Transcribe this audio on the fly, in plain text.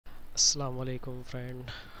Assalamu alaikum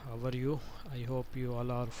friend, how are you? I hope you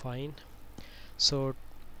all are fine. So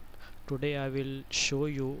today I will show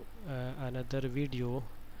you another video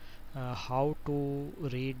how to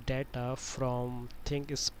read data from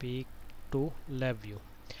Thingspeak to LabVIEW.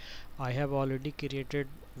 I have already created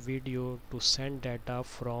video to send data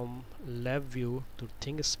from LabVIEW to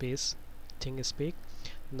Thingspeak.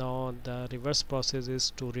 Now the reverse process is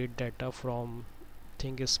to read data from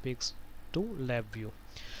Thingspeak to LabVIEW.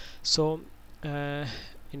 So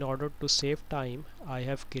in order to save time, I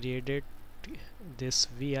have created this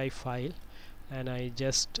VI file and I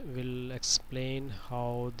just will explain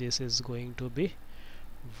how this is going to be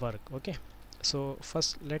work. Okay, so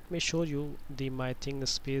first let me show you the my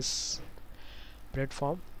Thingspace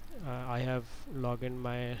platform. I have logged in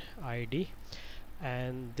my ID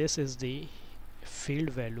and this is the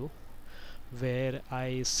field value where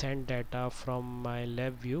I send data from my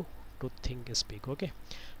LabVIEW to Thingspeak. Okay,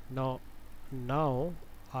 now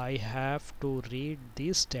I have to read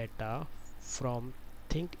this data from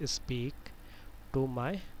Thingspeak to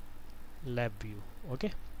my LabVIEW.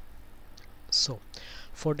 Okay, so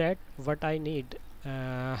for that what I need,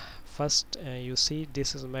 first you see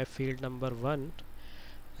this is my field number 1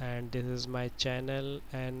 and this is my channel,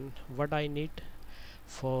 and what I need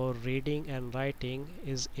for reading and writing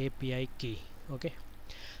is API key. Okay,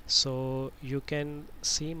 so you can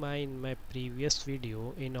see in my previous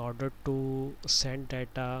video, in order to send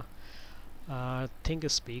data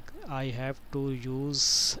Thingspeak, I had to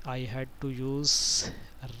use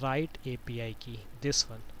write API key, this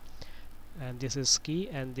one, and this is key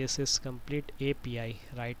and this is complete API,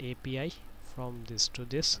 write API from this to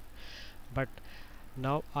this. But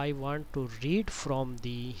now I want to read from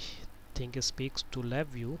the Thingspeak to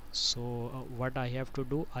LabVIEW. So what I have to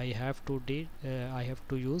do, I have to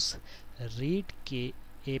use read key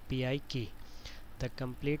API key, the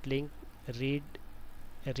complete link read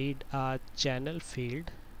a channel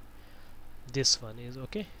field. This one is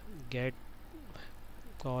okay, get :/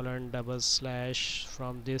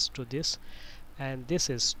 from this to this, and this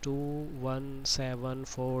is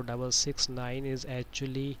 2174669 is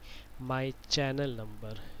actually my channel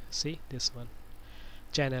number. See this one,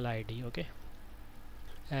 channel ID. Okay,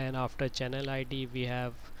 and after channel ID we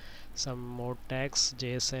have some more tags,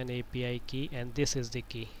 JSON API key, and this is the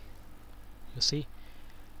key. You see,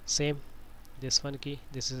 same, this one key,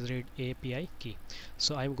 this is read API key.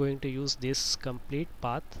 So I'm going to use this complete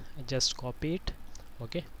path, just copy it.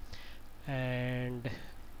 Okay, and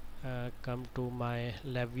come to my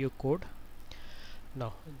LabVIEW code.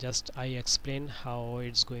 Now just I explain how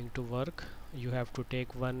it's going to work. You have to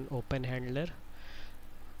take one open handler,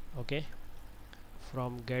 okay,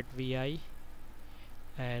 from get VI,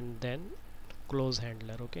 and then close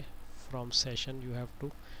handler. Okay, from session you have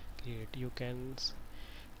to create. You can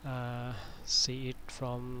see it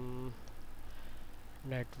from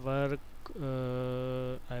network.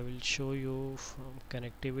 I will show you from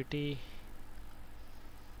connectivity,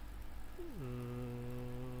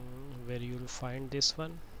 where you will find this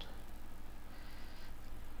one,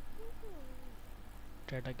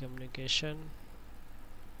 data communication.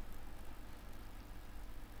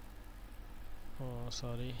 Oh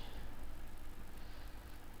sorry,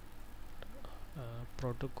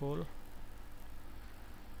 protocol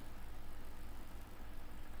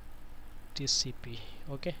TCP.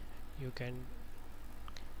 Okay, you can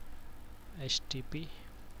HTTP.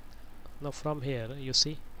 Now from here you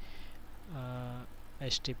see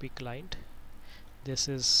HTTP client, this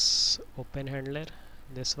is open handler,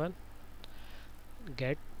 this one,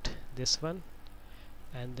 get this one,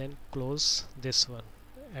 and then close this one,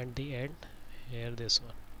 and the end here this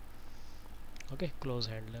one. Okay, close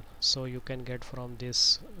handler. So you can get from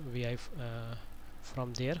this VI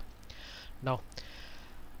from there. Now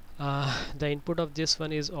the input of this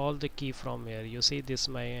one is all the key from here. You see this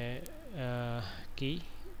my key,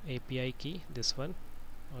 API key, this one.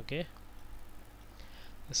 Okay,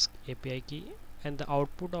 this API key, and the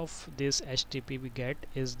output of this HTTP we get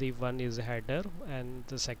is the one is header and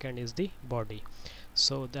the second is the body.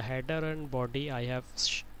 So the header and body I have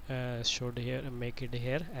showed here, make it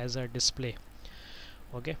here as a display.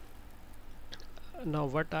 Okay, now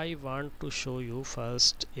what I want to show you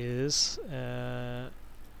first is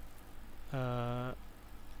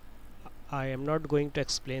I am not going to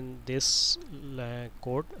explain this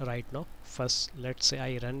code right now. First let's say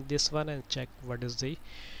I run this one and check what is the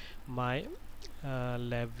my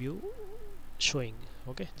LabVIEW showing.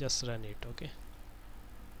 Okay, just run it.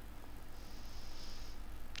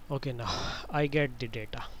 Okay, now I get the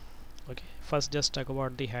data. Okay, first just talk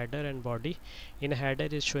about the header and body. In header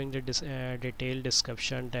is showing the detailed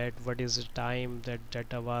description that what is the time that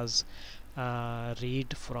data was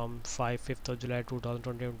read from 5th of July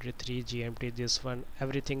 2023 GMT. This one,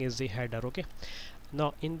 everything is the header. Okay,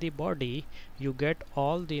 now in the body you get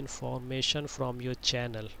all the information from your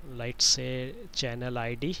channel. Let's say channel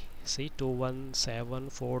ID, see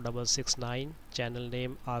 2174669, channel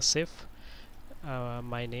name Asif,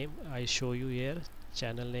 my name I show you here.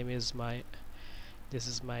 Channel name is my, this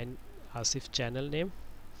is my Asif channel name.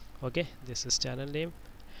 Okay, this is channel name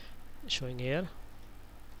showing here,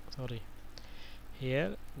 sorry,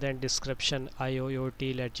 here. Then description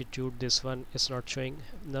IOT latitude, this one is not showing.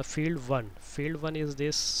 The field 1, field 1 is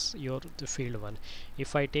this your the field 1.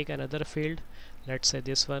 If I take another field, let's say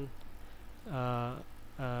this one,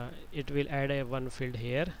 it will add a one field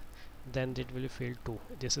here, then it will be field 2.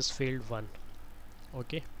 This is field 1.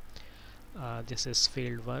 Okay, this is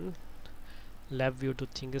field 1. LabVIEW to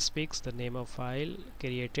Thingspeak, the name of file,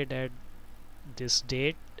 created at this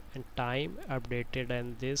date and time, updated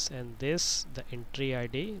and this, the entry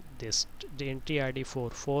ID, this, the entry ID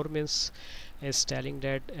 4 means is telling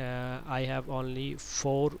that I have only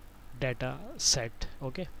 4 data set.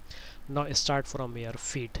 Okay, now start from here.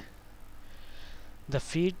 Feed, the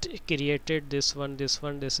feed created this one, this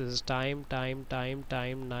is time 9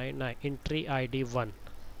 entry ID 1.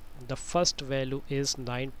 The first value is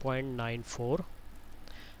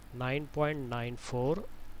 9.94.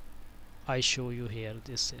 I show you here.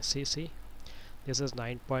 This see this is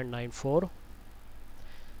 9.94,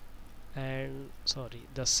 and sorry,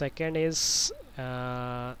 the second is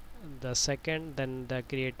the second, then the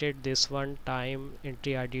created this one time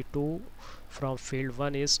entry ID 2 from field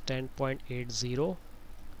 1 is 10.80,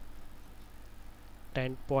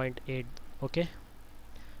 10.8. okay,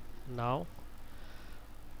 now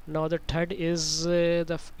the third is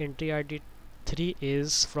the entry ID 3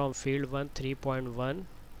 is from field 1 3.1,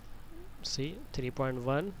 see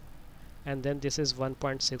 3.1, and then this is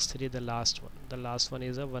 1.63, the last one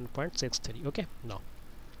is a 1.63. okay, now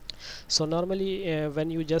so normally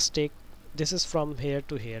when you just take, this is from here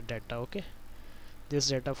to here data. Okay, this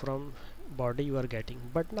data from body you are getting,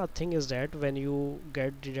 but nothing is that when you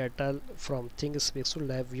get the data from Thingspeak to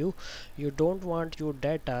LabVIEW, you don't want your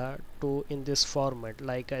data to in this format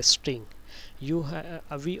like a string.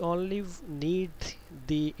 We only need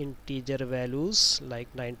the integer values like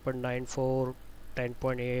 9.94,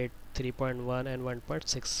 10.8, 3.1 and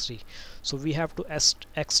 1.63. so we have to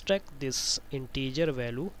extract this integer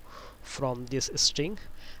value from this string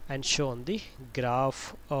and show on the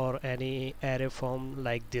graph or any array form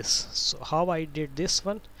like this. So how I did this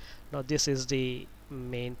one, now this is the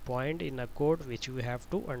main point in a code which you have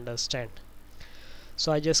to understand.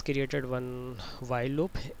 So I just created one while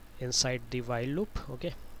loop inside the while loop.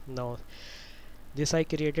 Okay, now this I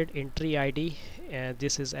created entry ID, and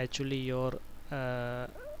this is actually your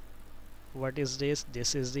what is this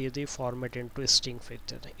is the format into string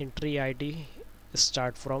factor. Entry ID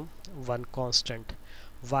start from one constant.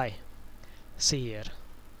 Why? See here,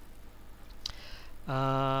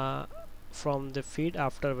 from the feed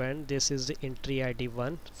after when this is the entry ID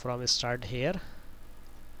 1 from start here,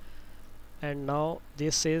 and now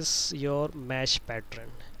this is your mesh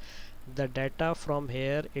pattern. The data from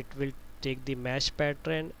here, it will take the mesh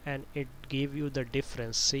pattern and it give you the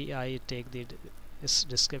difference. See, I take the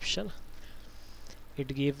description,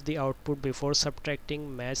 it gives the output before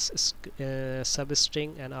subtracting mesh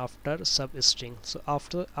substring and after substring. So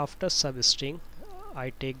after substring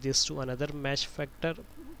I take this to another mesh pattern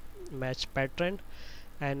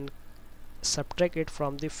and subtract it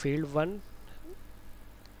from the field 1,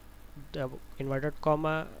 inverted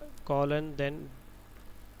comma colon, then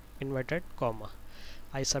inverted comma.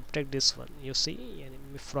 I subtract this one, you see,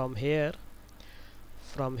 from here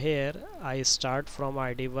I start from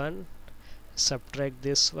ID 1, subtract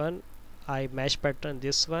this one, I mesh pattern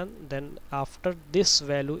this one, then after this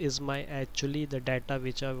value is my actually the data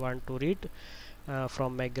which I want to read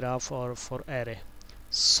from my graph or for array.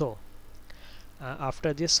 So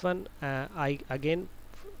after this one I again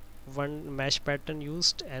one mesh pattern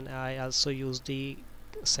used, and I also use the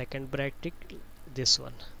second bracket, this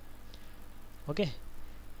one. Okay,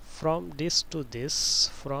 from this to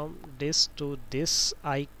this,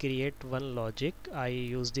 I create one logic. I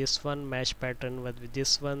use this one mesh pattern with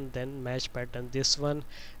this one, then mesh pattern this one,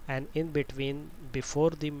 and in between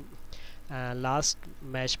before the last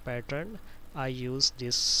mesh pattern I use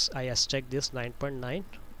this, I extract this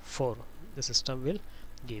 9.94. the system will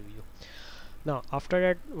give you. Now after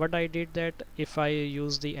that, what I did that if I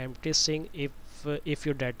use the empty string, if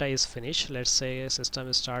your data is finished, let's say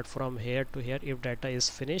system start from here to here, if data is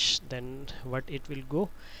finished, then what it will go,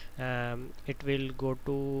 it will go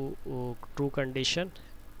to true condition.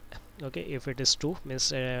 Okay, if it is true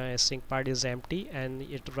means string part is empty, and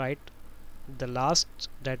it write the last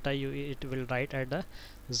data you, it will write at the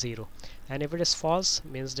 0, and if it is false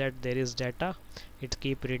means that there is data, it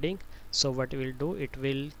keep reading. So what it will do, it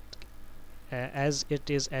will as it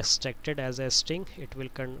is extracted as a string, it will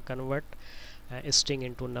convert a string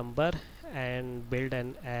into number and build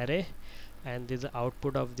an array, and this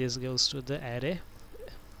output of this goes to the array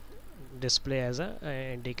display as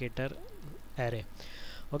a indicator array.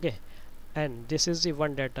 Okay, and this is the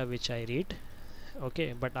one data which I read.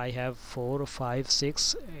 Okay, but I have 4 5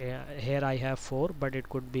 6 here I have 4, but it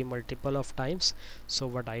could be multiple of times. So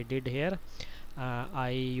what I did here, I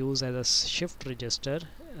use as a shift register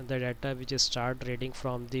the data which is start reading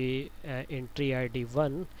from the entry ID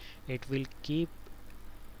 1. It will keep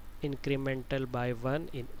incremental by 1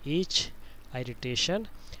 in each iteration,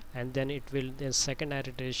 and then it will, the second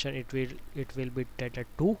iteration, it will be data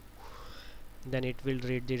 2, then it will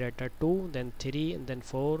read the data 2, then 3, and then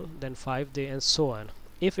 4, then 5, and so on.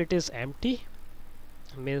 If it is empty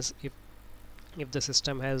means if the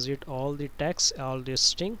system has read all the text, all the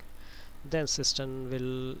string, then system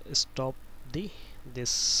will stop the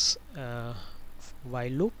this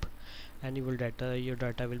while loop, and your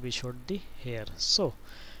data will be showed the here. So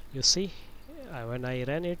you see, when I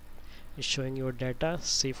run it, it's showing your data.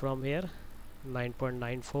 See from here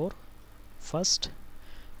 9.94 first,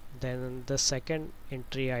 then the second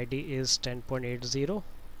entry ID is 10.80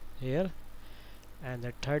 here, and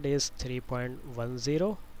the third is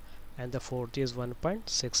 3.10, and the fourth is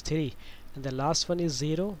 1.63, and the last one is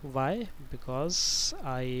 0. Why? Because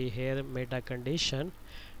I here made a condition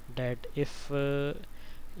that if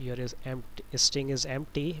your string is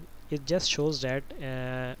empty, it just shows that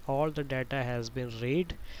all the data has been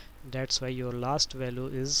read. That's why your last value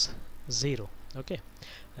is 0. Okay,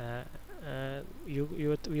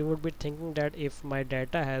 you would be thinking that if my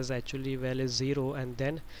data has actually value 0, and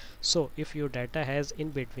then, so if your data has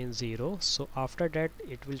in between 0, so after that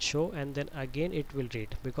it will show, and then again it will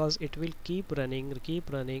read, because it will keep running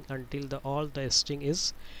until the all the string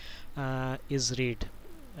is read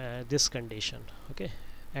this condition. Okay,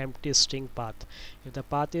 empty string path. If the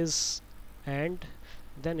path is and,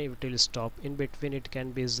 then it will stop. In between it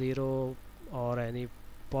can be 0 or any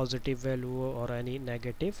positive value or any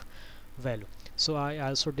negative value. So I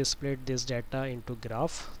also displayed this data into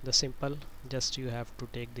graph. The simple, just you have to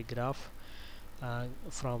take the graph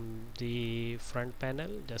from the front panel,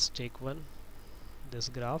 just take this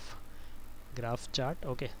graph chart.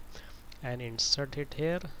 Okay, and insert it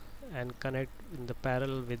here and connect in the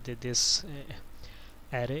parallel with this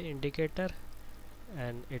array indicator,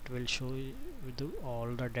 and it will show you all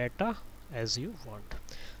the data as you want.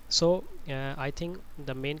 So I think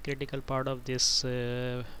the main critical part of this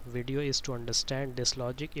video is to understand this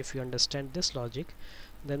logic. If you understand this logic,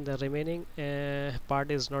 then the remaining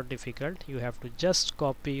part is not difficult. You have to just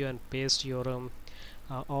copy and paste your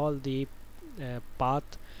all the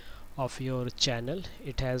path of your channel.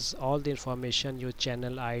 It has all the information, your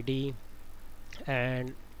channel ID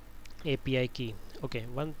and API key. Okay,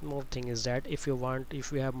 one more thing is that if you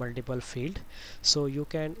have multiple field, so you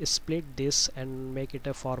can split this and make it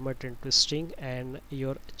a format into string, and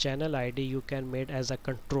your channel ID you can make as a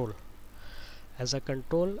control,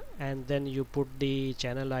 and then you put the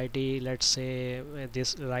channel ID, let's say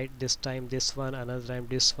this time this one, another time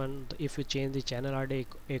this one. If you change the channel ID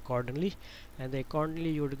accordingly, and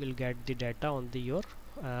accordingly you will get the data on the your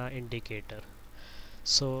indicator.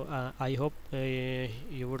 So I hope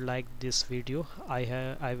you would like this video.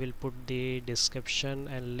 I will put the description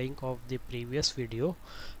and link of the previous video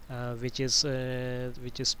which is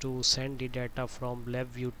to send the data from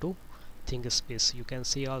LabVIEW to Thingspeak. You can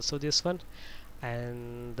see also this one,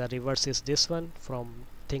 and the reverse is this one, from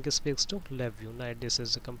Thingspeak to LabVIEW. Now this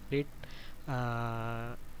is a complete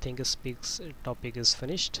Thingspeak topic is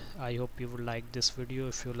finished. I hope you would like this video.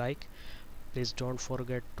 If you like, please don't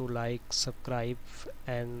forget to like, subscribe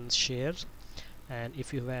and share. And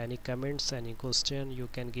if you have any comments, any question, you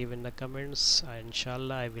can give in the comments.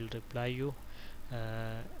 Inshallah I will reply you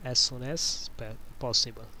as soon as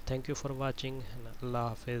possible. Thank you for watching. Allah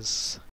Hafiz.